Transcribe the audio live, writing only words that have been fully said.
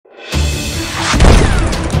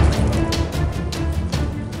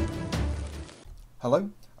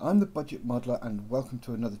Hello, I'm the Budget Modeler and welcome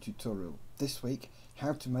to another tutorial. This week,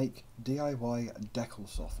 how to make DIY Decal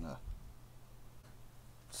Softener.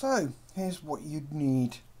 So, here's what you'd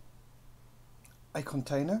need. A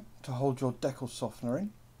container to hold your Decal Softener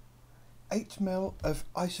in, 8 ml of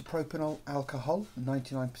Isopropanol Alcohol,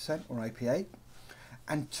 99% or APA,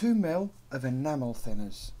 and 2 ml of Enamel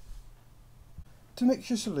Thinners. To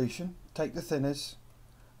mix your solution, take the thinners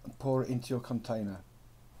and pour it into your container.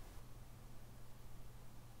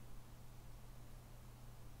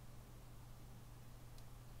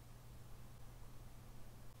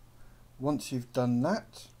 Once you've done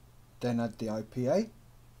that, then add the IPA.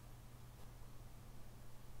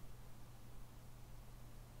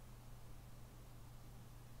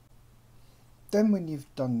 Then when you've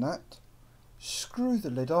done that, screw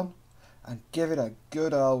the lid on and give it a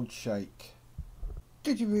good old shake.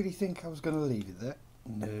 Did you really think I was going to leave it there?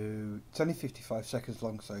 No, it's only 55 seconds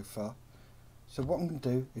long so far. So what I'm going to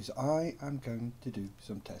do is I am going to do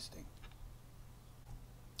some testing.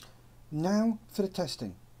 Now for the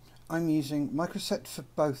testing. I'm using Microset for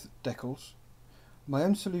both decals. My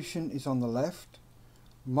own solution is on the left,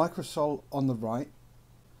 Microsol on the right,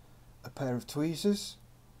 a pair of tweezers,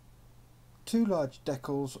 2 large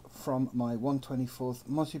decals from my 1/24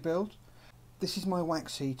 Mozzie build. This is my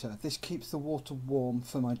wax heater. This keeps the water warm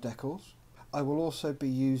for my decals. I will also be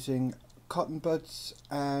using cotton buds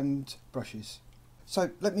and brushes.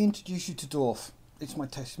 So let me introduce you to Dorf. It's my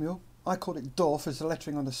test mule. I call it Dorf as the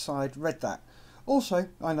lettering on the side read that. Also,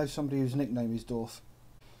 I know somebody whose nickname is Dorf.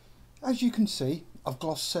 As you can see, I've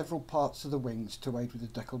glossed several parts of the wings to aid with the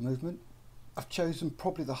decal movement. I've chosen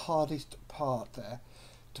probably the hardest part there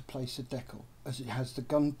to place a decal, as it has the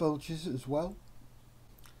gun bulges as well.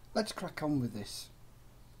 Let's crack on with this.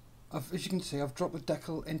 As you can see, I've dropped the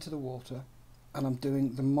decal into the water and I'm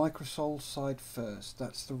doing the Microsol side first.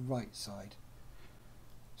 That's the right side.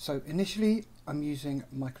 So initially I'm using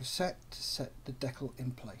Microset to set the decal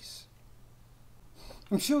in place.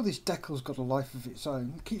 I'm sure this decal's got a life of its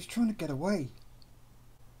own. It keeps trying to get away.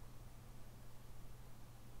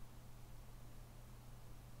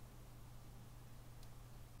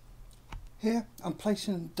 Here I'm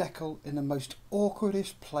placing the decal in the most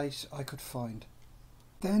awkwardest place I could find.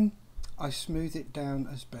 Then I smooth it down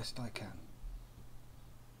as best I can.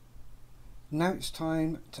 Now it's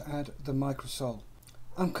time to add the Microsol.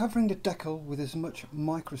 I'm covering the decal with as much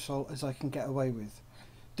Microsol as I can get away with.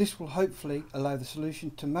 This will hopefully allow the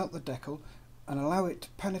solution to melt the decal and allow it to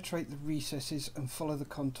penetrate the recesses and follow the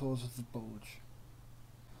contours of the bulge.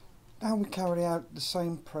 Now we carry out the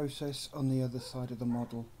same process on the other side of the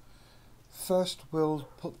model. First we'll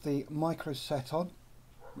put the Microset on,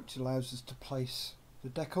 which allows us to place the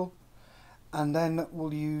decal, and then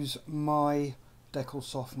we'll use my Decal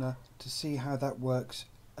Softener to see how that works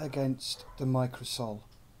against the Microsol.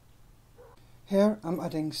 Here I'm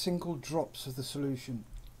adding single drops of the solution,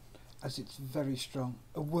 as it's very strong.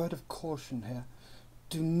 A word of caution here,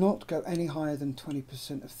 do not go any higher than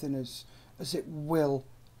 20% of thinners, as it will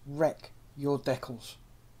wreck your decals.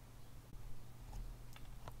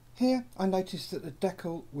 Here I noticed that the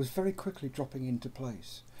decal was very quickly dropping into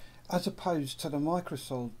place, as opposed to the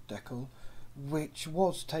Microsol decal, which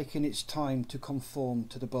was taking its time to conform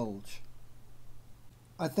to the bulge.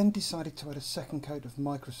 I then decided to add a second coat of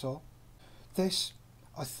Microsol. This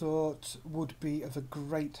I thought would be of a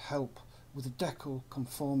great help with the decal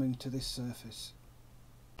conforming to this surface.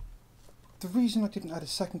 The reason I didn't add a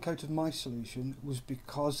second coat of my solution was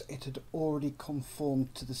because it had already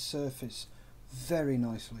conformed to the surface very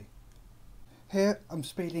nicely. Here I'm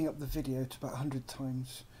speeding up the video to about 100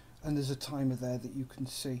 times and there's a timer there that you can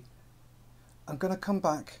see. I'm going to come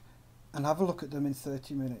back and have a look at them in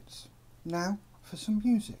 30 minutes. Now for some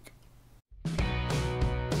music.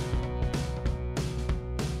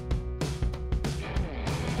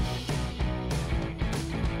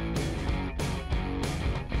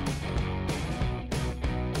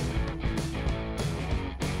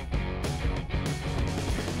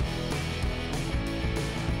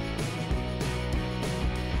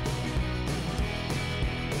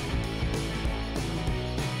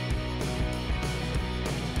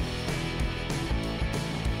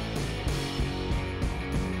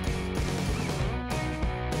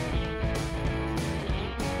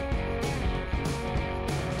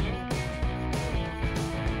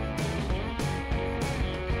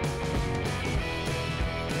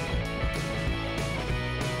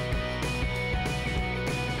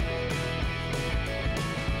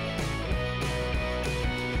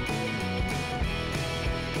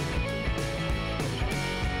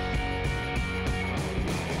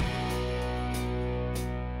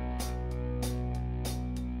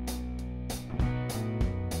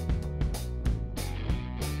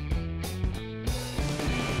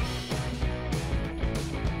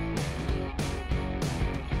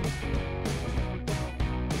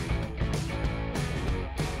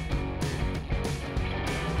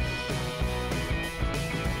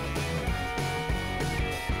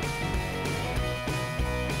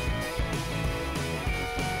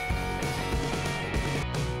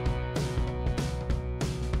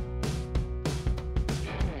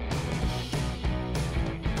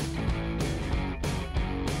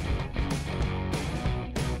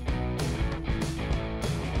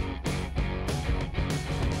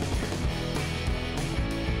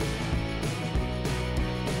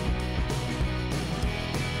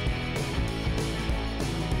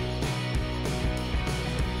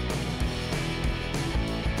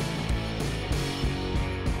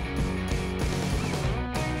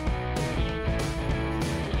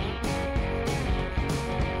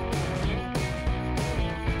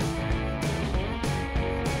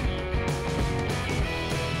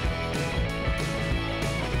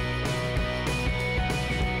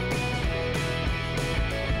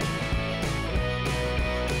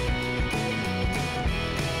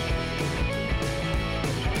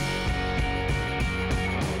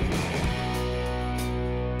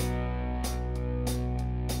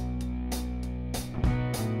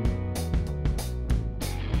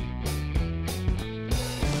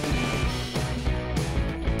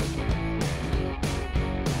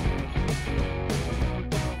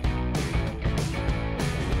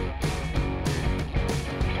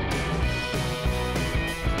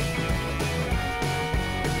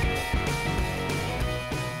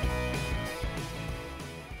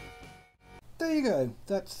 you go,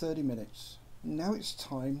 that's 30 minutes. Now it's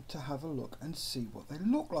time to have a look and see what they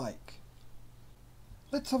look like.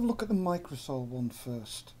 Let's have a look at the Microsol one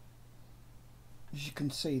first. As you can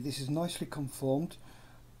see, this is nicely conformed,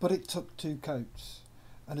 but it took 2 coats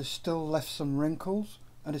and has still left some wrinkles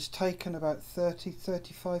and has taken about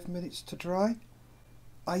 30-35 minutes to dry.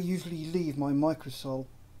 I usually leave my Microsol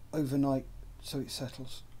overnight so it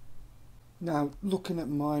settles. Now looking at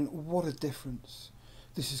mine, what a difference.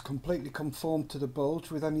 This is completely conformed to the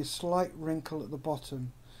bulge with only a slight wrinkle at the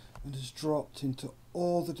bottom and has dropped into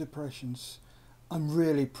all the depressions. I'm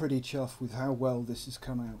really pretty chuffed with how well this has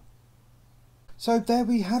come out. So there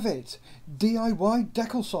we have it, DIY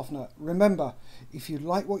Decal Softener. Remember, if you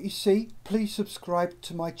like what you see, please subscribe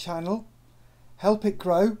to my channel, help it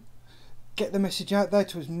grow, get the message out there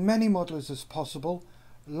to as many modelers as possible,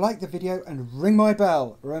 like the video and ring my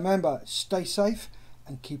bell. Remember, stay safe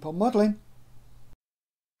and keep on modelling.